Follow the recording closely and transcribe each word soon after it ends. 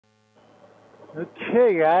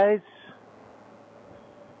Okay, guys.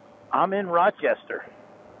 I'm in Rochester.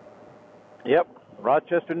 Yep,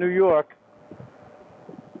 Rochester, New York.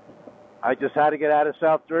 I just had to get out of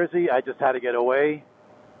South Jersey. I just had to get away.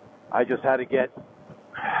 I just had to get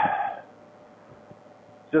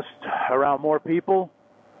just around more people.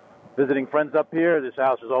 Visiting friends up here. This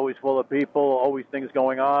house is always full of people, always things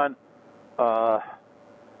going on.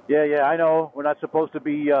 Yeah, I know. We're not supposed to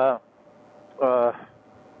be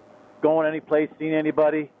going any place, seeing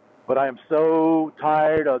anybody, but I am so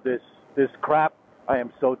tired of this crap. I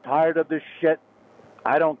am so tired of this shit.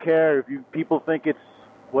 I don't care if you people think it's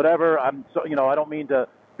whatever. I'm so, I don't mean to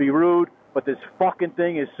be rude, but this fucking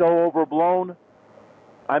thing is so overblown.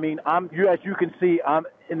 I mean, as you can see, I'm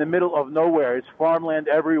in the middle of nowhere. It's farmland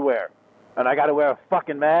everywhere, and I got to wear a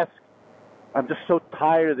fucking mask. I'm just so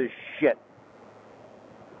tired of this shit.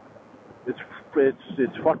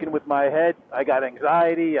 It's fucking with my head. I got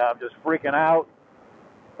anxiety. I'm just freaking out.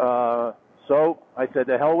 So I said,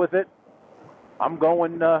 to hell with it. I'm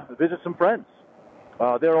going to visit some friends.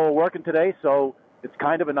 They're all working today, so it's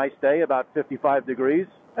kind of a nice day, about 55 degrees.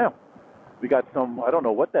 Yeah, we got some, I don't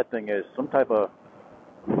know what that thing is, some type of,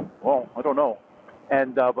 well, I don't know.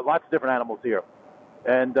 And but lots of different animals here.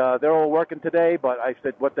 And they're all working today, but I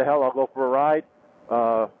said, what the hell, I'll go for a ride.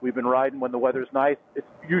 We've been riding when the weather's nice. It's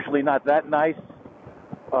usually not that nice.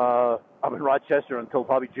 I'm in Rochester until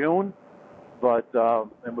probably June, but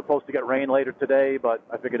and we're supposed to get rain later today, but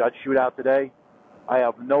I figured I'd shoot out today. I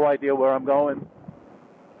have no idea where I'm going,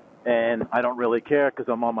 and I don't really care because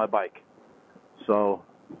I'm on my bike. So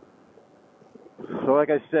like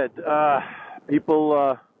I said,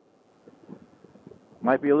 people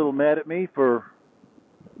might be a little mad at me for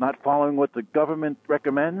not following what the government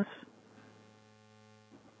recommends,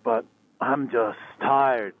 but I'm just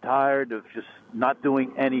tired of just not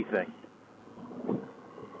doing anything.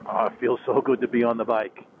 Oh, it feels so good to be on the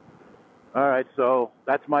bike. All right, so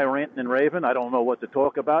that's my ranting and raving. I don't know what to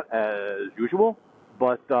talk about as usual,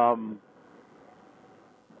 but probably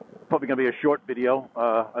going to be a short video.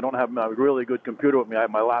 I don't have a really good computer with me. I have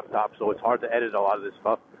my laptop, so it's hard to edit a lot of this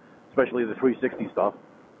stuff, especially the 360 stuff,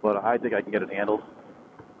 but I think I can get it handled.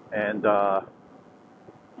 And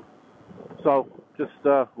so just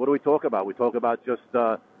what do we talk about? We talk about just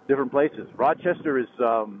different places. Rochester is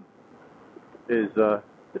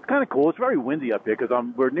it's kind of cool. It's very windy up here because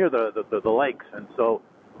we're near the lakes, and so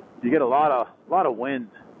you get a lot of wind,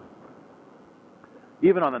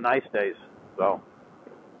 even on the nice days. So,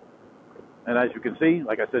 and as you can see,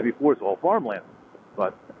 like I said before, it's all farmland.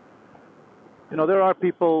 But there are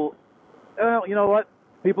people. You know what?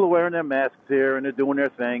 People are wearing their masks here, and they're doing their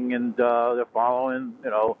thing, and they're following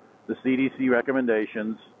the CDC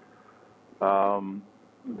recommendations.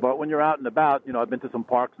 But when you're out and about, I've been to some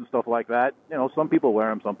parks and stuff like that. Some people wear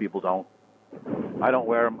them, some people don't. I don't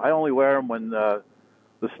wear them. I only wear them when the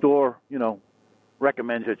store,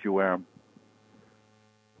 recommends that you wear them,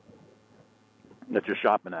 that you're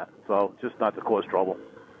shopping at. So just not to cause trouble.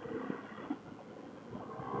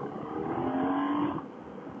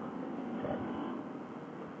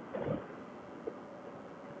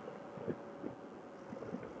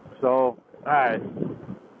 So, all right.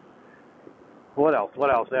 What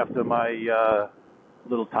else after my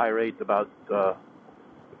little tirades about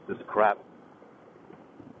this crap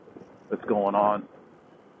that's going on?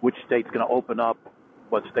 Which state's going to open up?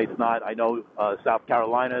 What state's not? I know South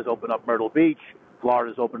Carolina has opened up Myrtle Beach.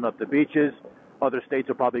 Florida's opened up the beaches. Other states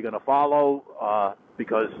are probably going to follow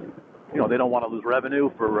because, they don't want to lose revenue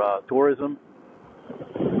for tourism.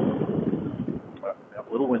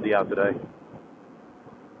 A little windy out today.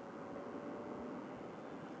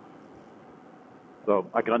 So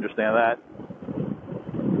I can understand that.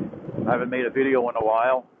 I haven't made a video in a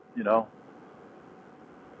while,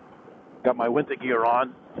 Got my winter gear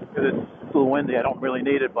on because it's a little windy. I don't really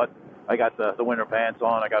need it, but I got the winter pants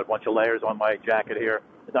on. I got a bunch of layers on my jacket here.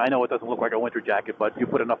 I know it doesn't look like a winter jacket, but you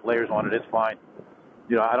put enough layers on it, it's fine.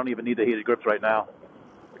 I don't even need the heated grips right now.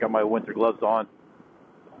 I got my winter gloves on.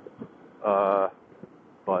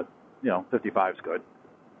 But, 55 is good.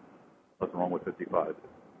 Nothing wrong with 55.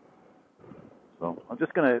 So I'm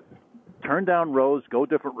just going to turn down roads, go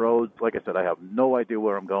different roads. Like I said, I have no idea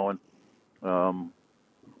where I'm going. I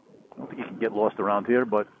don't think you can get lost around here,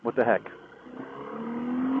 but what the heck.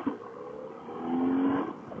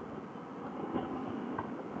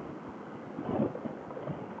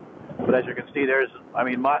 But as you can see,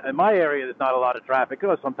 in my area, there's not a lot of traffic.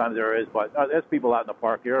 Sometimes there is, but there's people out in the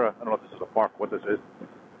park here. I don't know if this is a park, what this is.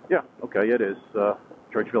 Yeah, okay, it is.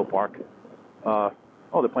 Churchville Park. Oh,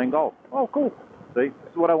 they're playing golf. Oh, cool. See,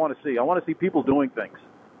 this is what I want to see. I want to see people doing things.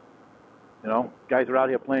 You know, guys are out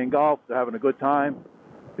here playing golf. They're having a good time.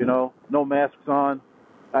 You know, no masks on.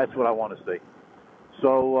 That's what I want to see.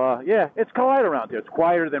 So yeah, it's quiet around here. It's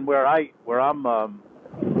quieter than where I'm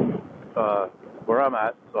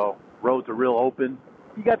at. So roads are real open.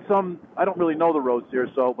 You got some. I don't really know the roads here,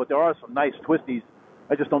 but there are some nice twisties.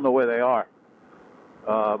 I just don't know where they are.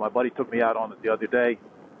 My buddy took me out on it the other day.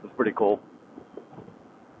 It was pretty cool.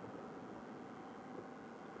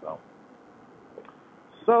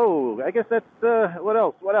 So I guess that's what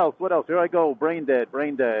else? Here I go, brain dead.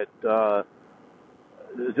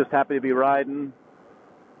 Just happy to be riding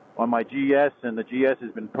on my GS, and the GS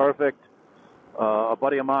has been perfect. A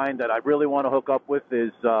buddy of mine that I really want to hook up with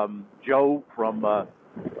is Joe from the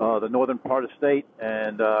northern part of the state,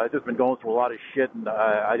 and I've just been going through a lot of shit, and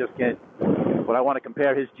I just can't. But I want to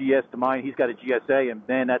compare his GS to mine. He's got a GSA, and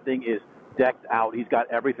man, that thing is decked out. He's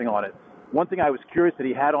got everything on it. One thing I was curious that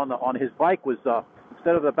he had on his bike was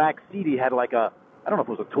instead of the back seat, he had like I don't know if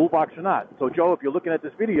it was a toolbox or not. So Joe, if you're looking at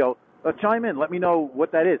this video, chime in. Let me know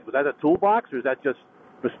what that is. Was that a toolbox or is that just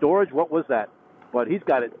for storage? What was that? But he's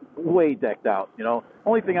got it way decked out. You know,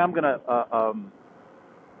 only thing I'm gonna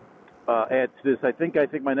add to this, I think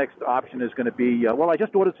my next option is going to be I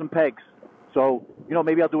just ordered some pegs. So you know,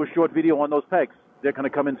 maybe I'll do a short video on those pegs. They're going to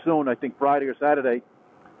come in soon. I think Friday or Saturday.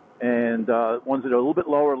 And ones that are a little bit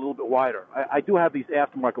lower, a little bit wider. I do have these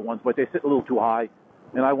aftermarket ones, but they sit a little too high,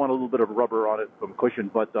 and I want a little bit of rubber on it from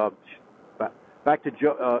cushion. But back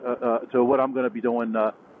to what I'm going to be doing.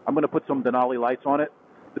 I'm going to put some Denali lights on it.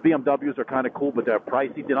 The BMWs are kind of cool, but they're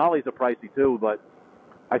pricey. Denali's are pricey too, but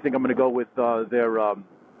I think I'm going to go with their.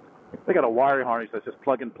 They got a wiring harness that's just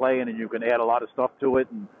plug and play, and you can add a lot of stuff to it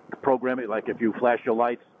and program it. Like if you flash your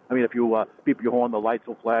lights, if you beep your horn, the lights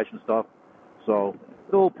will flash and stuff. So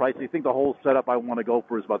it's a little pricey. I think the whole setup I want to go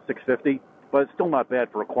for is about $650, but it's still not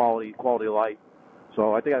bad for a quality light.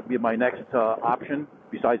 So I think that'd be my next option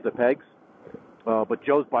besides the pegs. But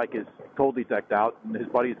Joe's bike is totally decked out, and his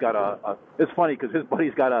buddy's got it's funny because his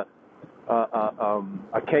buddy's got a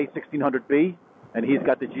K1600B, and he's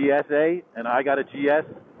got the GSA, and I got a GS,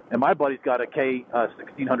 and my buddy's got a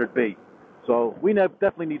K1600B. So we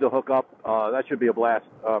definitely need to hook up. That should be a blast.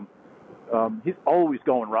 He's always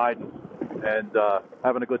going riding and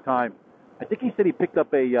having a good time. I think he said he picked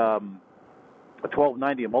up a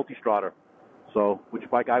 1290, a multi-stratter, so which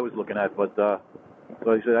bike I was looking at. But so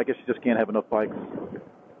he said, I guess you just can't have enough bikes.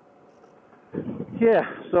 Yeah.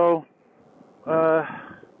 So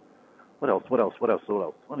what else? I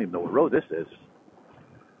don't even know what road this is.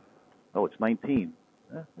 Oh, it's 19.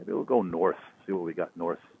 Maybe we'll go north. See what we got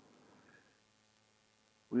north.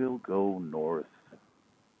 We'll go north.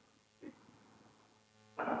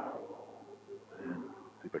 See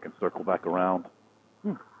if I can circle back around.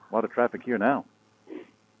 A lot of traffic here now.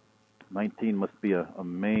 19 must be a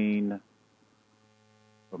main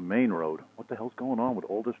road. What the hell's going on with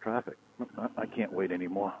all this traffic? I can't wait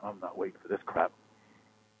anymore. I'm not waiting for this crap.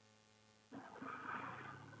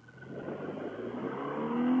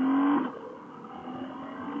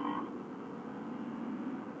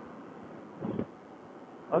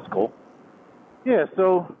 That's cool. Yeah,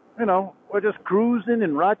 so, we're just cruising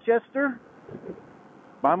in Rochester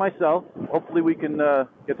by myself. Hopefully we can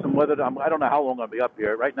get some weather. I don't know how long I'll be up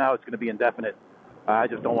here. Right now it's going to be indefinite. I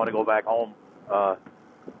just don't want to go back home. I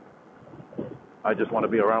just want to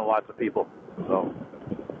be around lots of people. So,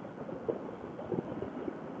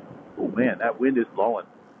 oh man, that wind is blowing.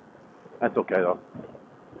 That's okay though.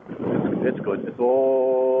 It's good. It's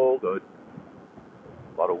all good.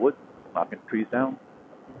 A lot of wood, knocking trees down.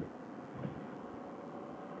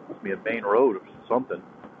 Must be a main road or something.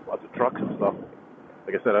 Lots of trucks and stuff.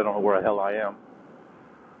 Like I said, I don't know where the hell I am.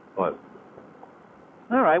 But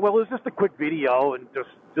all right, well, it was just a quick video and just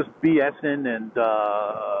BSing, and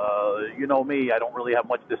you know me, I don't really have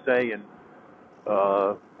much to say, and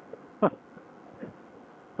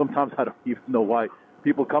sometimes I don't even know why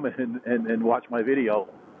people come in and watch my video,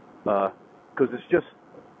 because it's just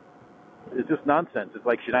nonsense. It's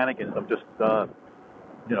like shenanigans. I'm just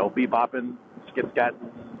bebopping,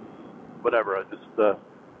 skip-scatting, whatever.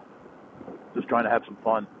 Just trying to have some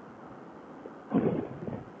fun.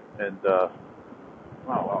 And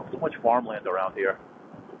wow, so much farmland around here.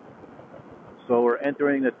 So we're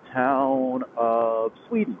entering the town of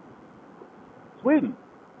Sweden.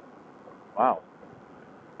 Wow.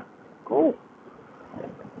 Cool.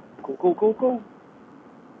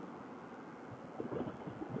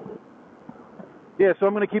 Yeah, so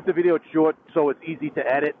I'm going to keep the video short so it's easy to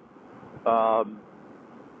edit. And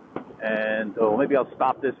maybe I'll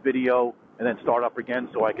stop this video and then start up again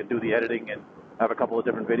so I can do the editing and have a couple of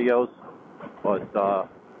different videos. But,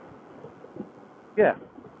 yeah.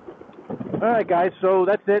 All right, guys. So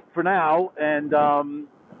that's it for now, and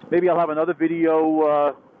maybe I'll have another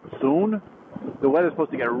video soon. The weather's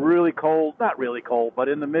supposed to get really cold. Not really cold, but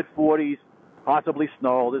in the mid-40s, possibly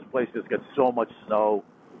snow. This place just gets so much snow,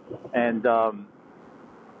 and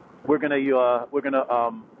we're gonna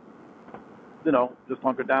just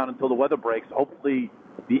hunker down until the weather breaks. Hopefully,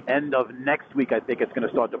 the end of next week, I think it's gonna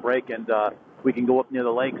start to break, and we can go up near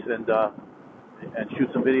the lakes and shoot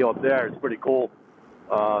some video up there. It's pretty cool.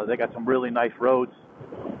 They got some really nice roads,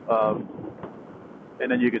 and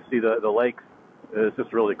then you can see the lakes. It's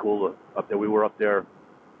just really cool up there. We were up there,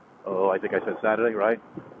 I think I said Saturday, right?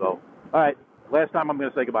 So, all right, last time I'm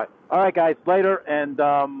going to say goodbye. All right, guys, later, and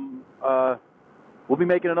we'll be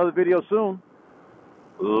making another video soon.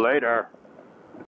 Later.